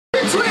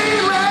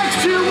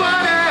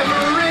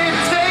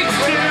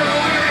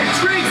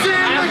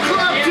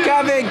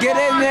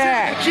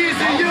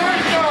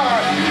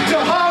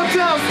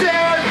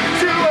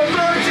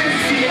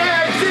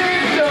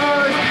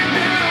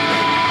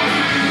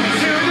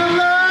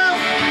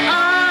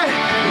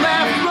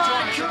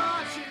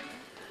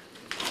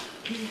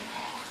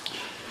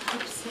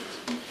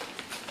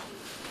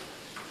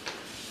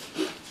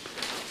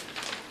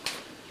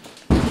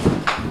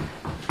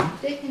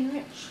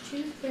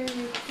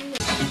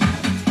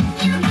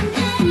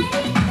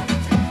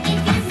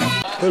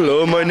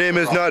Hello, my name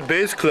is not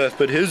Bass Clef,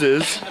 but his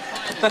is.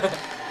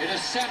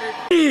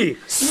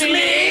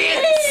 Smee!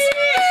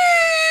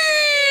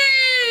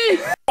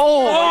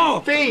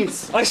 Oh,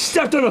 face! I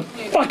stepped on a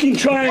fucking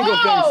triangle.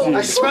 Oh,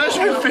 I smashed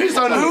my face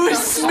on it. Who is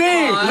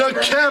Smee? The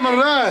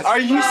camera. Are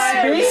you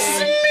Smee?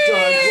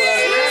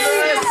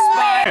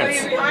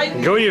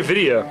 Go in your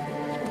video.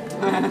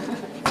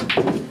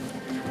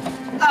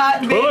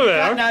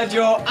 Now,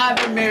 Joe, I've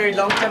been married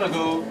long time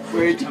ago.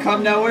 Where'd you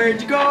come now?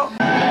 Where'd you go?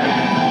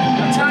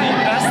 I'm telling you,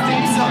 best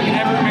theme song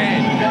ever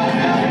made.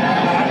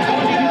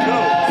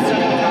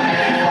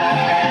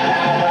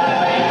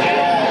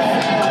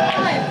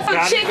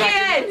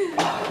 Chicken!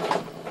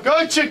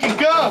 Go, chicken,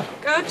 go!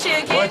 Go,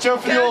 chicken! Watch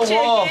out for the old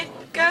wall.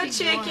 Go,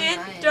 chicken!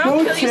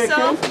 Don't kill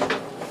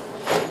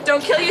yourself.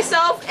 Don't kill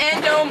yourself,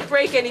 and don't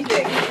break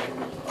anything.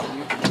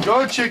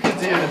 Go,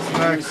 chickens, yes,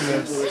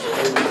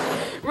 Maximus.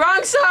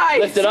 Wrong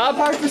side! Lift it up.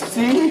 Hard to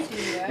see.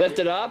 Lift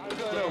it up.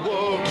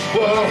 Whoa,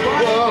 whoa,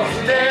 whoa.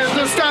 There's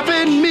no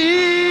stopping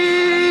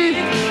me.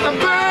 I'm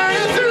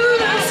burning through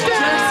the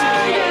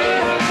sky.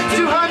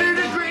 200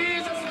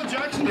 degrees. That's the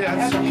junction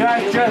dance.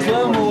 Okay, just a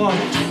little more.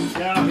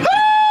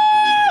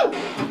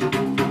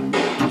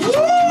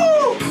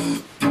 Woo!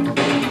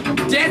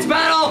 Dance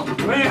battle!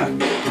 Man.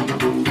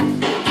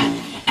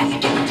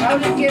 How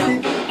would you give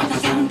it? How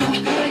would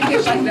you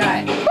give like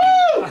that?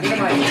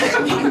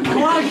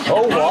 Come on!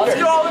 Oh, water. Let's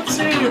go, let's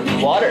see you!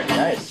 Water,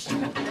 nice.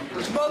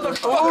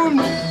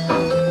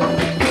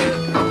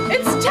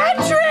 It's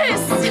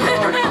Tetris!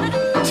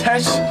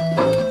 Tesh.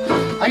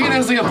 I can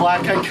dance like a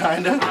black guy,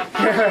 kinda.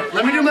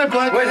 Let me do my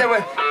black guy.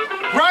 Wait.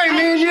 Ryan,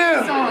 me and you!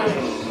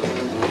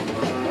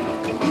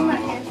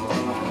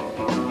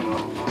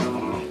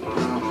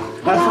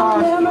 High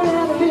five!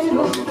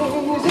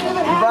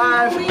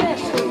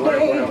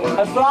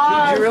 High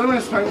five! Do you really want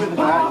to start with the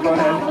back? Go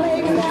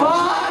ahead.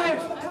 Five!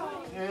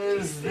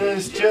 Is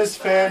this just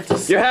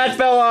fantasy? Your hat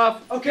fell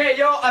off. Okay,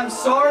 yo, I'm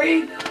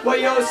sorry,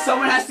 but yo,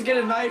 someone has to get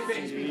a knife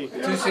in.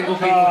 Two single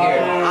people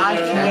here. I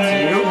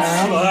can't.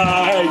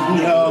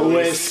 No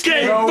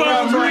escape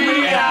from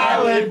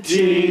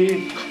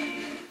reality.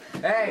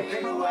 Hey,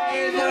 the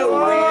way the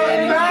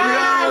wind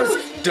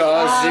blows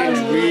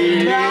Doesn't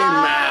really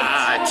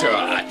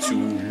matter to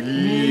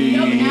me.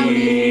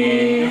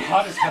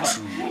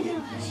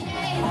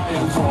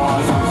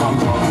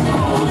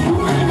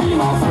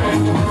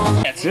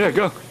 Yeah,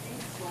 go.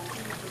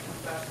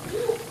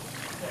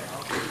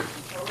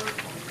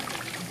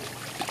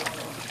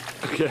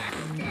 Okay.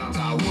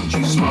 I want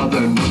you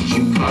smothered, want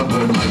you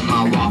covered like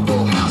my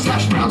Waffle House.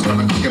 Hash browns,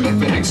 gonna cook them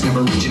in eggs,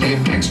 never reaching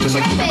apex, just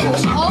like the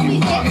course.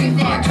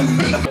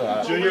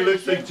 Junior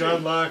looks like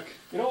John Locke.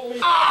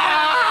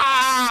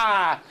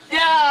 Ah!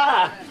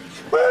 Yeah!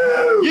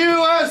 Woo!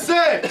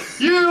 USA!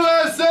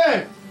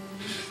 USA!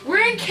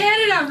 We're in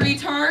Canada,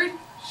 retard!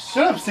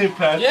 Shut up, St.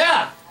 Pat.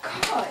 Yeah!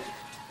 God.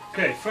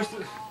 Okay, first.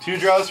 2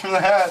 draws from the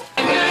hat.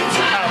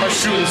 I'm a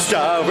shooting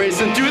star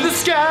racing through the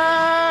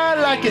sky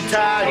like a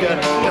tiger,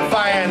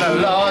 defying the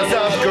laws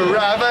of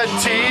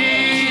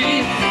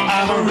gravity.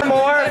 I'm a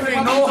More.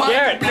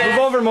 Garrett, move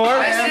over more.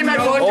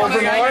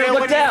 Over more.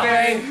 Look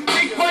down.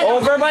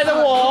 Over by the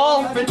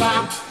wall.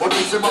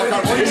 Is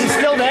it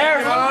still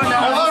there?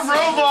 I love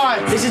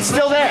robots. Is it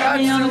still there?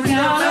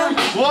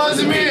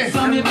 Wasn't me. It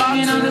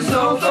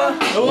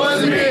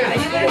wasn't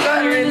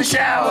me. in the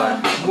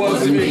shower.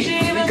 Wasn't me.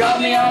 You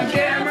got me on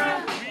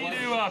camera.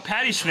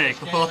 Patty snake.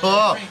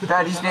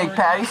 Patty snake,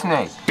 patty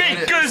snake.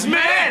 Bakers,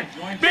 man!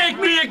 Bake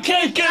me a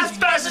cake as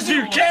fast as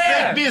you Make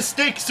can! me a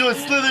steak so it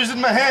slithers in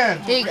my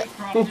hand. There you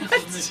go.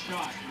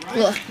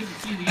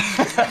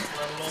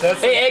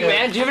 Hey,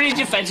 Eggman, do you have any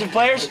defensive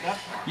players?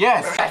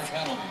 Yes.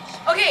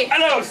 Okay,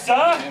 Hello,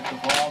 sir!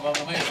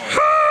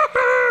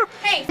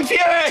 hey!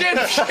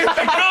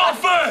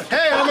 Golfer!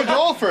 Hey, I'm a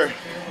golfer.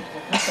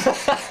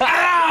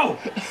 Ow!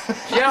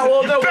 Yeah,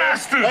 well, no.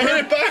 Bastard! I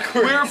hit it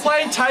backwards. We were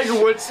playing Tiger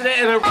Woods today,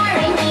 and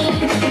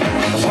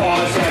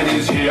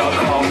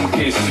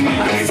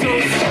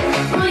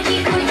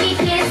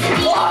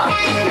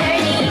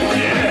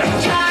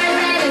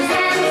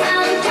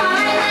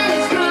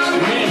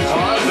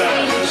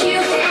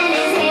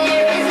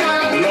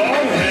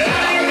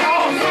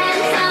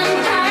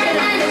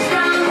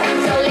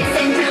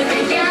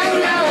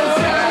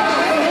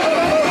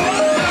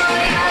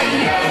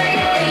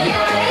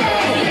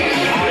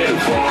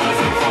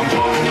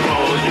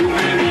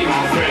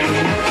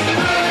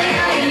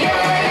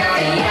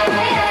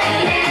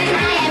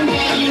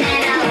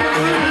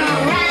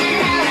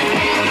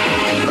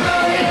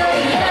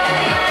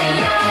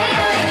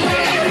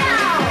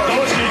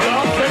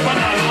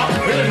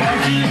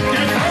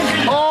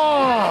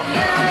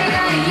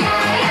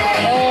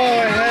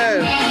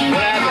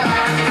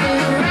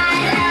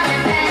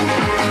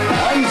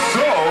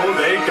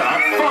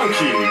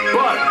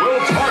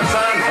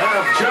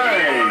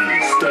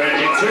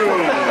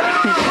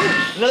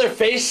Another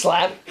face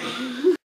slap.